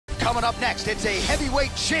Coming up next, it's a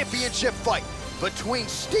heavyweight championship fight between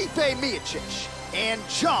Stipe Miocic and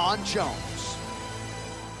Jon Jones.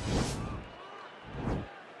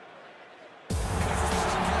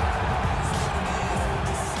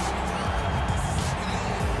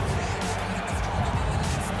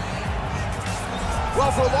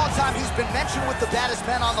 Well, for a long time, he's been mentioned with the baddest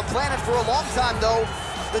men on the planet. For a long time, though,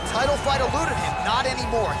 the title fight eluded him. Not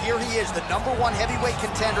anymore. Here he is, the #1 heavyweight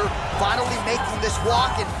contender, finally making this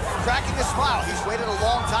walk and cracking a smile. He's waited a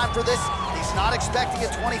long time for this. He's not expecting a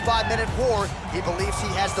 25-minute war. He believes he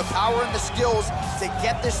has the power and the skills to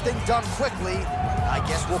get this thing done quickly. I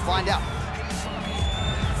guess we'll find out.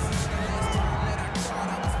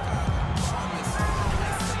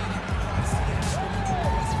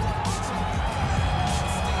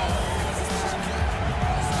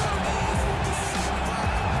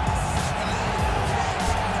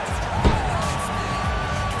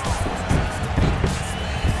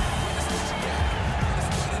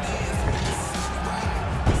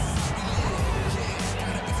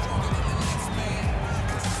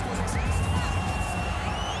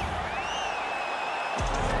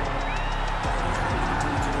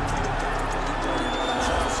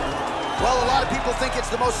 Well, a lot of people think it's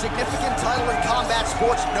the most significant title in combat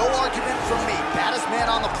sports. No argument from me. Baddest man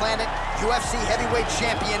on the planet, UFC heavyweight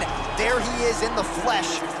champion. There he is in the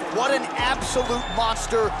flesh. What an absolute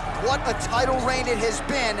monster. What a title reign it has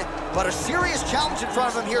been. But a serious challenge in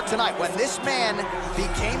front of him here tonight. When this man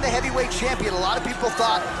became the heavyweight champion, a lot of people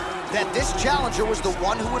thought that this challenger was the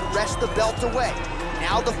one who would wrest the belt away.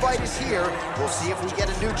 Now the fight is here. We'll see if we get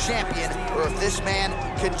a new champion or if this man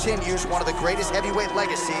continues one of the greatest heavyweight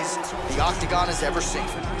legacies the Octagon has ever seen.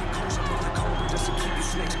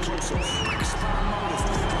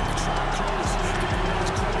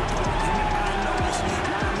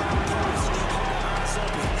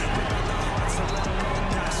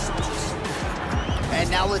 And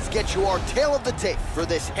now let's get you our tale of the tape for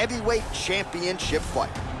this heavyweight championship fight.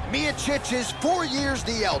 Miocic is 4 years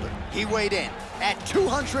the elder. He weighed in at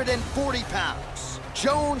 240 pounds.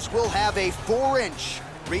 Jones will have a 4-inch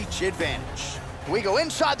reach advantage. We go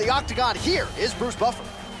inside the Octagon. Here is Bruce Buffer.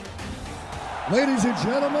 Ladies and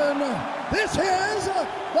gentlemen, this is the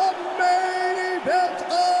main event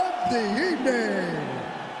of the evening.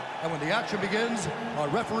 And when the action begins, our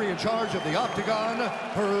referee in charge of the Octagon,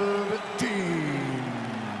 Herb Dean.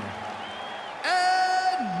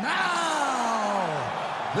 And now,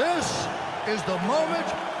 this is the moment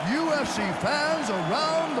UFC fans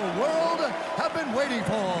around the world have been waiting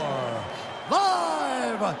for.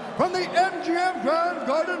 Live from the MGM Grand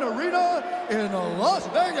Garden Arena in Las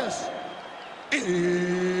Vegas, it's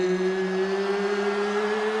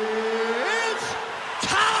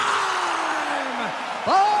time!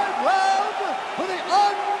 5 rounds for the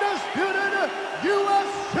undisputed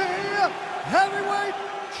UFC Heavyweight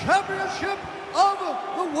Championship of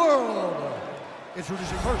the world.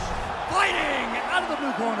 Introducing first, fighting out of the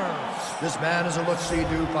blue corner. This man is a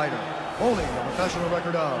look-see-do fighter, holding a professional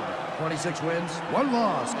record of 26 wins, 1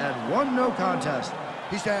 loss, and 1 no contest.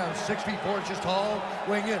 He stands 6 feet 4 inches tall,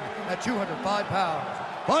 weighing in at 205 pounds.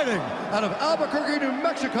 Fighting out of Albuquerque, New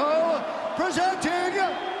Mexico, presenting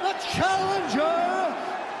the challenger,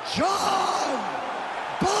 Jon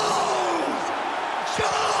Bones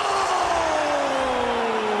Jones!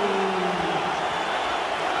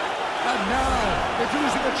 And now,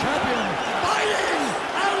 introducing the champion, fighting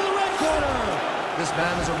out of the red corner. This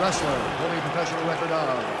man is a wrestler, holding a professional record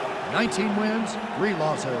of 19 wins, 3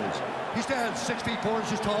 losses. He stands 6 feet 4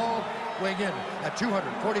 inches tall, weighing in at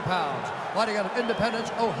 240 pounds. Fighting out of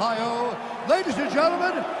Independence, Ohio. Ladies and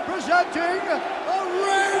gentlemen, presenting the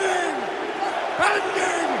reigning,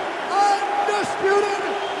 defending, undisputed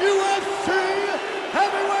UFC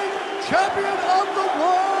heavyweight champion of the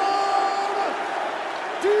world,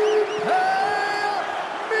 Stipe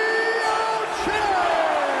Miocic!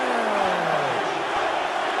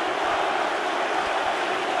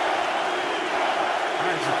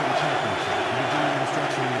 For the championship, you do your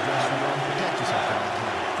instruction in your dressing room. Protect yourself all the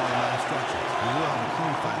time. Follow my instructions. We will have a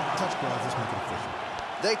clean fight. Touch gloves. Let's make it official.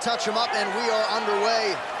 They touch him up, and we are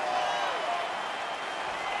underway.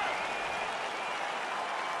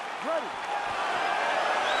 Ready.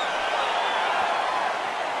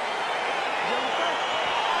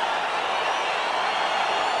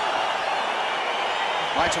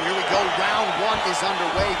 All right, so here we go. Round 1 is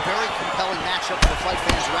underway. Very compelling matchup for fight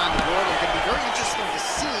fans around the world. It's going to be very interesting to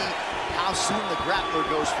see how soon the grappler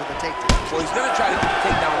goes for the takedown. Well, he's going to try to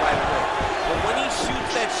take down right away. But when he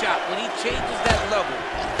shoots that shot, when he changes that level,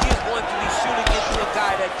 he is going to be shooting into a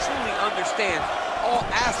guy that truly understands all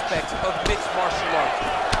aspects of mixed martial arts.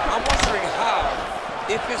 I'm wondering how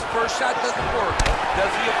If his first shot doesn't work,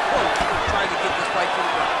 does he approach trying to get this fight to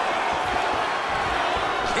the ground?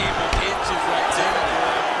 Came in inches right there.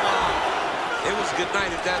 It was a good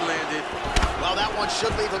night if that landed. Well, that one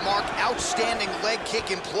should leave a mark. Outstanding leg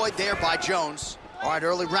kick employed there by Jones. All right,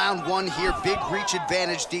 early round one here. Big reach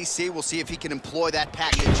advantage, DC. We'll see if he can employ that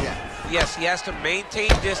package yet. Yes, he has to maintain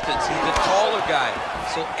distance. He's the taller guy.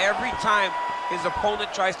 So every time his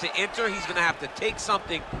opponent tries to enter, he's going to have to take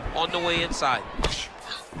something on the way inside.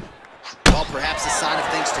 Well, perhaps a sign of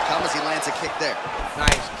things to come as he lands a kick there.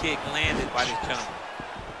 Nice kick landed by this gentleman.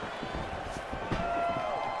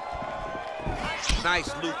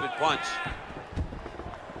 Nice looping punch.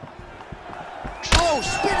 Oh,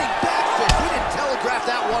 spinning back fist. He didn't telegraph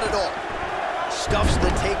that one at all. Stuffs the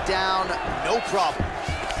takedown, no problem.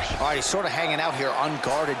 All right, he's sort of hanging out here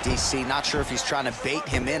unguarded, DC. Not sure if he's trying to bait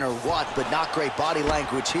him in or what, but not great body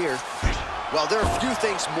language here. Well, there are few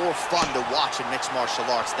things more fun to watch in mixed martial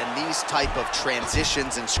arts than these type of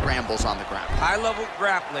transitions and scrambles on the ground. High-level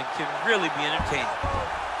grappling can really be entertaining.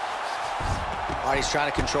 All right, he's trying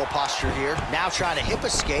to control posture here. Now trying to hip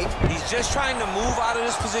escape. He's just trying to move out of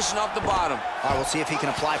this position off the bottom. All right, we'll see if he can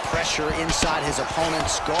apply pressure inside his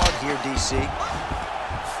opponent's guard here, DC.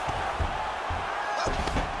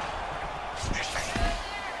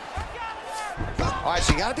 All right,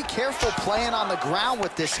 so you got to be careful playing on the ground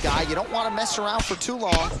with this guy. You don't want to mess around for too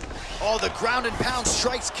long. Oh, the ground and pound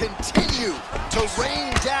strikes continue to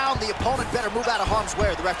rain down. The opponent better move out of harm's way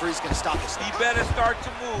or the referee's going to stop this. He better start to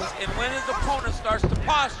move, and when his opponent starts to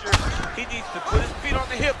posture, he needs to put his feet on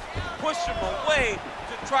the hip, push him away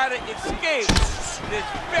to try to escape this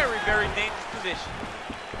very, very dangerous position.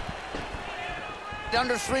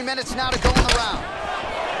 Under 3 minutes now to go in the round.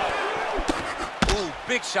 Ooh,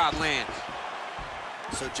 big shot lands.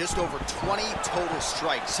 So just over 20 total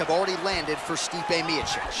strikes have already landed for Stipe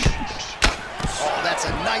Miocic. Oh, that's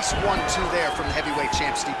a nice 1-2 there from the heavyweight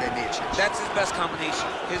champ Stipe Miocic. That's his best combination.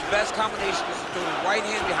 His best combination is to throw the right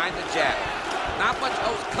hand behind the jab. Not much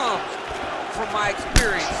else comes from my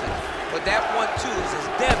experiences, but that 1-2 is as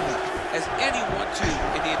deadly as any 1-2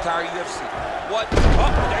 in the entire UFC. What?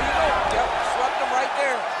 Oh, there you go. Yep, swept him right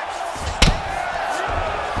there.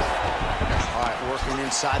 All right, working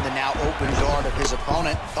inside the now open guard of his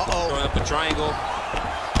opponent. Uh-oh. Throwing up a triangle.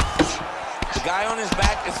 The guy on his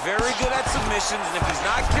back is very good at submissions, and if he's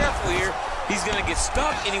not careful here, he's going to get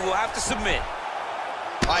stuck, and he will have to submit.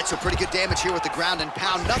 All right, so pretty good damage here with the ground and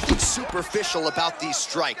pound. Nothing superficial about these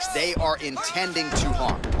strikes. They are intending to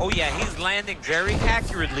harm. Oh, yeah, he's landing very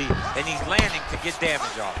accurately, and he's landing to get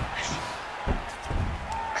damage off.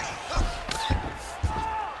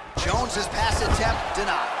 Jones's pass attempt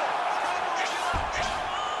denied.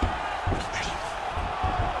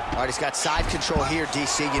 All right, he's got side control here,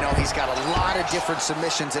 DC. You know, he's got a lot of different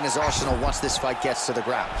submissions in his arsenal once this fight gets to the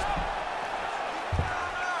ground.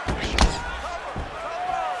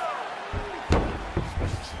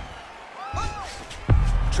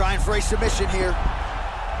 Trying for a submission here.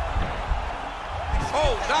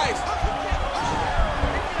 Oh, nice.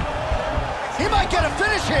 He might get a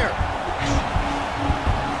finish here.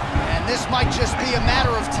 And this might just be a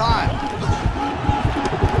matter of time.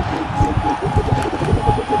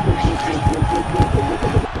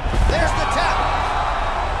 There's the tap.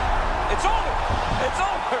 It's over. It's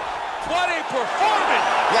over. What a performance.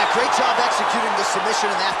 Yeah, great job executing the submission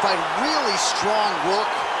in that fight. Really strong work.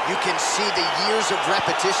 You can see the years of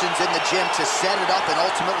repetitions in the gym to set it up and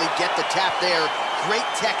ultimately get the tap there. Great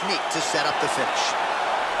technique to set up the finish.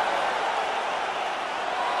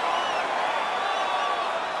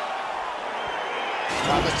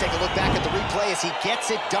 All right, let's take a look back at the replay as he gets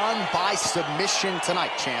it done by submission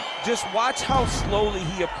tonight, champ. Just watch how slowly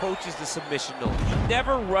he approaches the submission, though. He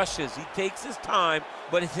never rushes. He takes his time,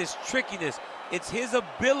 but it's his trickiness. It's his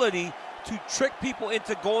ability to trick people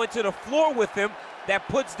into going to the floor with him that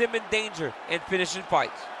puts them in danger and finishing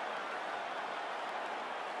fights.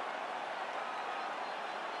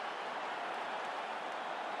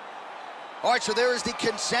 All right, so there is the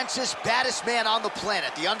consensus baddest man on the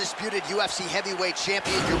planet, the undisputed UFC heavyweight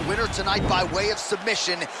champion, your winner tonight by way of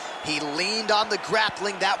submission. He leaned on the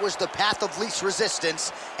grappling. That was the path of least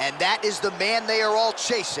resistance, and that is the man they are all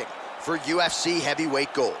chasing for UFC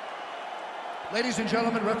heavyweight gold. Ladies and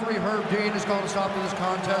gentlemen, referee Herb Dean has called a stop to this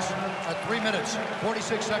contest at 3 minutes,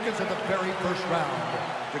 46 seconds of the very first round.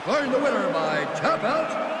 Declaring the winner by tap out,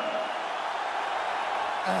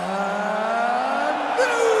 and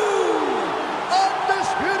new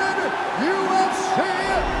undisputed UFC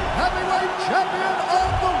heavyweight champion of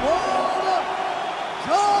the world,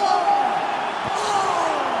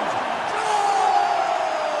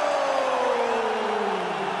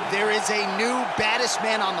 There is is a new baddest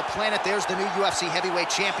man on the planet. There's the new UFC heavyweight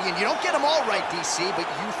champion. You don't get them all right, DC, but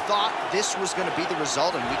you thought this was going to be the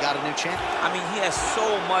result, and we got a new champion. I mean, he has so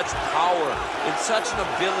much power and such an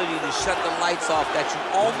ability to shut the lights off that you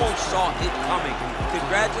almost saw it coming.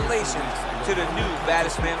 Congratulations to the new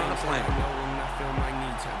baddest man on the planet.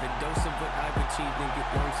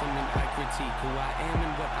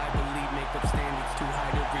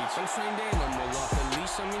 I'm trained animal off the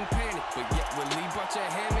leash, I'm in panic, but yet when Lee brought your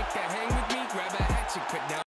hammock, that hang me